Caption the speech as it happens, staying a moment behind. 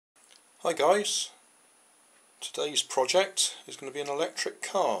Hi guys, today's project is going to be an electric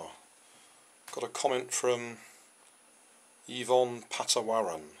car. Got a comment from Evonne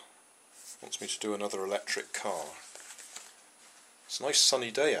Patawaran, wants me to do another electric car. It's a nice sunny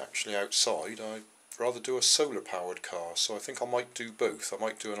day actually outside. I'd rather do a solar powered car, so I think I might do both. I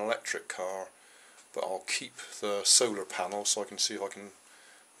might do an electric car, but I'll keep the solar panel so I can see if I can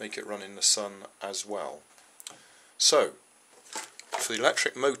make it run in the sun as well. So for the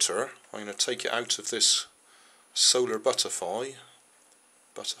electric motor, I'm going to take it out of this Solar Butterfly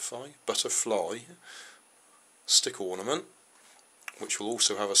Stick Ornament, which will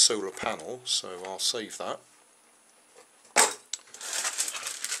also have a solar panel, so I'll save that.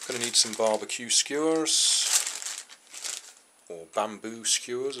 Going to need some barbecue skewers, or bamboo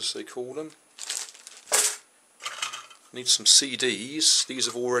skewers as they call them. Need some CDs. These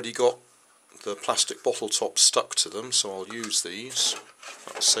have already got the plastic bottle top stuck to them, so I'll use these.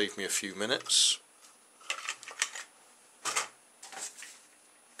 That'll save me a few minutes.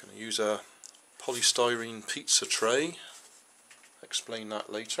 Going to use a Polystyrene Pizza tray. Explain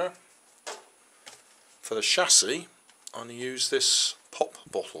that later. For the chassis, I'm going to use this pop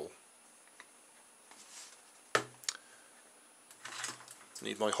bottle.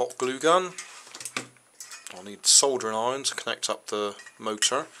 Need my hot glue gun. I'll need soldering iron to connect up the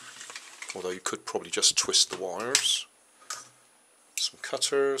motor, although you could probably just twist the wires. Some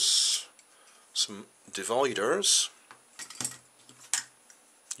cutters, some dividers,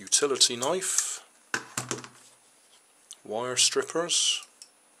 utility knife, wire strippers,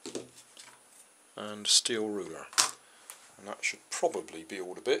 and steel ruler. And that should probably be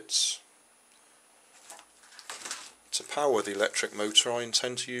all the bits. To power the electric motor, I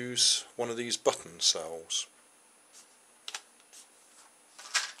intend to use one of these button cells.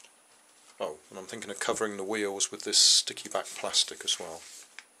 Oh, and I'm thinking of covering the wheels with this sticky back plastic as well.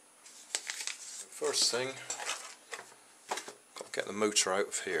 First thing, got to get the motor out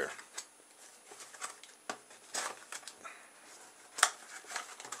of here.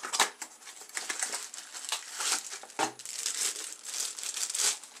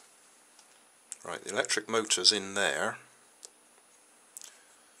 Right, the electric motor's in there,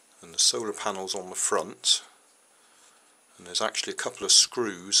 and the solar panel's on the front. And there's actually a couple of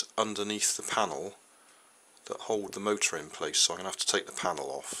screws underneath the panel that hold the motor in place, so I'm going to have to take the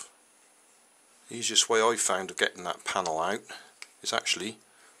panel off. The easiest way I've found of getting that panel out is actually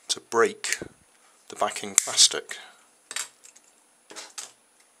to break the backing plastic.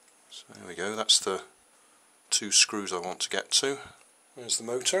 So there we go, that's the two screws I want to get to. There's the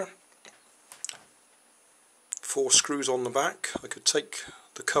motor. 4 screws on the back. I could take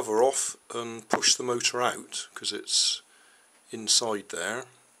the cover off and push the motor out because it's inside there,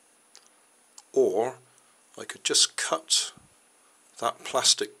 or I could just cut that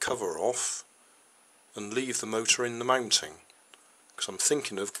plastic cover off and leave the motor in the mounting, because I'm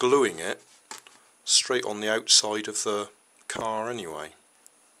thinking of gluing it straight on the outside of the car anyway.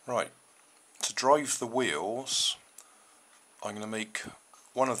 Right, to drive the wheels, I'm going to make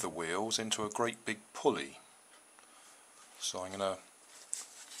one of the wheels into a great big pulley. So I'm going to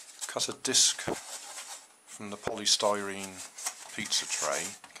cut a disc from the polystyrene pizza tray.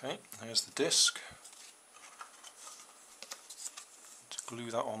 Okay, there's the disc. To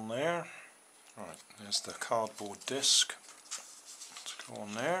glue that on there. Right, there's the cardboard disc to go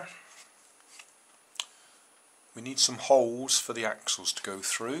on there. We need some holes for the axles to go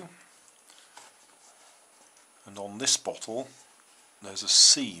through. And on this bottle there's a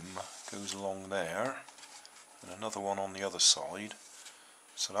seam goes along there, and another one on the other side.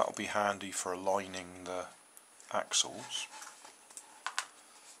 So that'll be handy for aligning the axles.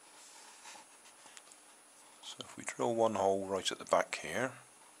 So if we drill one hole right at the back here,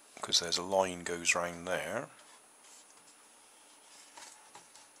 because there's a line goes round there,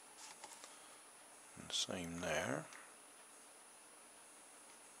 and same there.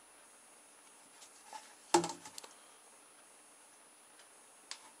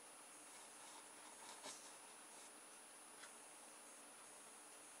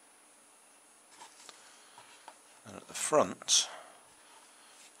 And at the front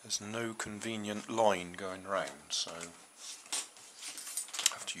there's no convenient line going round, so I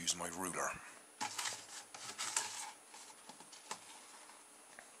have to use my ruler.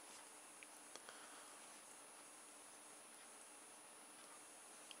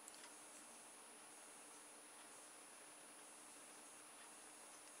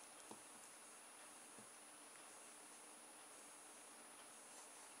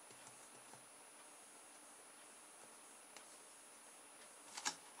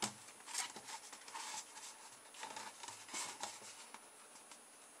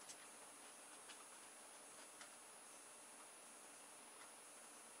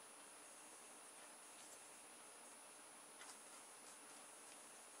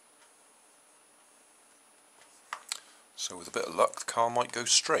 So with a bit of luck the car might go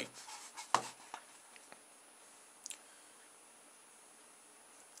straight.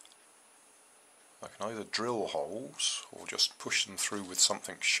 I can either drill holes or just push them through with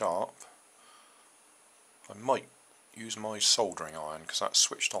something sharp. I might use my soldering iron because that's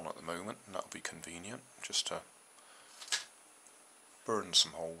switched on at the moment, and that'll be convenient just to burn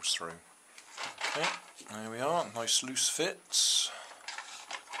some holes through. Okay, there we are, nice loose fits.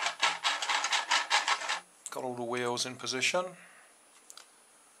 Got all the wheels in position.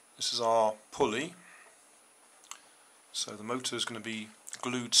 This is our pulley. So the motor is going to be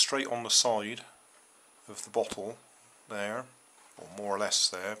glued straight on the side of the bottle there, or more or less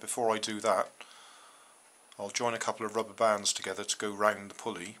there. Before I do that, I'll join a couple of rubber bands together to go round the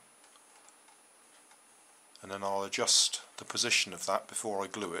pulley, and then I'll adjust the position of that before I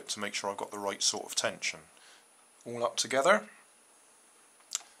glue it to make sure I've got the right sort of tension. All up together.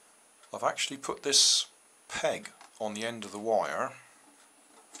 I've actually put this peg on the end of the wire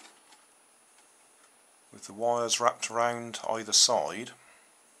with the wires wrapped around either side,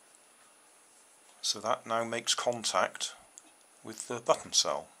 so that now makes contact with the button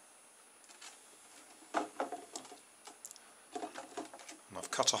cell. And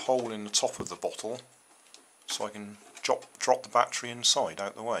I've cut a hole in the top of the bottle so I can drop the battery inside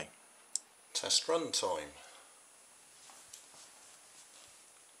out the way. Test run time.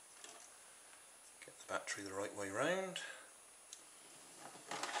 Get the battery the right way round.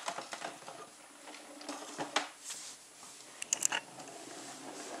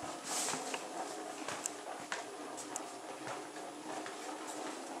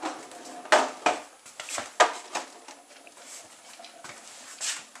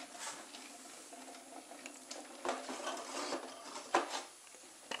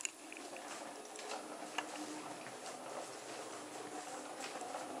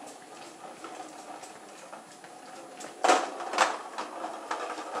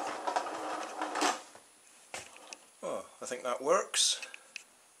 I think that works.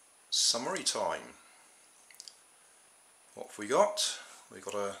 Summary time. What have we got? We've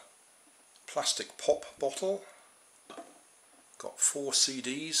got a plastic pop bottle, got 4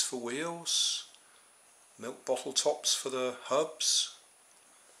 CDs for wheels, milk bottle tops for the hubs,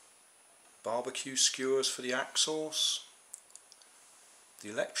 barbecue skewers for the axles.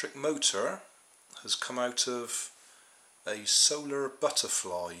 The electric motor has come out of a Solar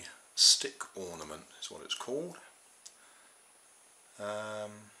Butterfly Stick Ornament is what it's called.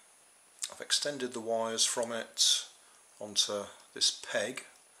 I've extended the wires from it onto this peg.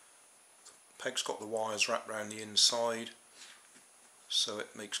 The peg's got the wires wrapped around the inside so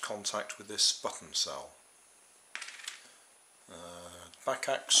it makes contact with this button cell. Back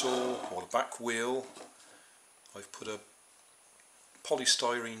axle, or the back wheel, I've put a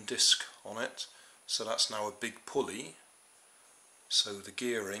polystyrene disc on it, so that's now a big pulley. So the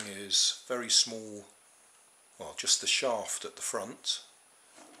gearing is very small, well, just the shaft at the front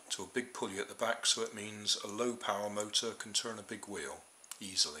to a big pulley at the back, so it means a low power motor can turn a big wheel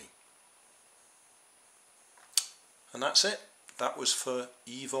easily. And that's it. That was for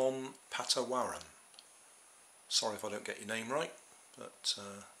Evonne Patawaran. Sorry if I don't get your name right, but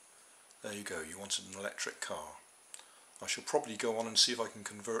there you go, you wanted an electric car. I shall probably go on and see if I can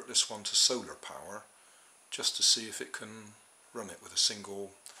convert this one to solar power, just to see if it can run it with a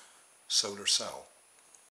single solar cell.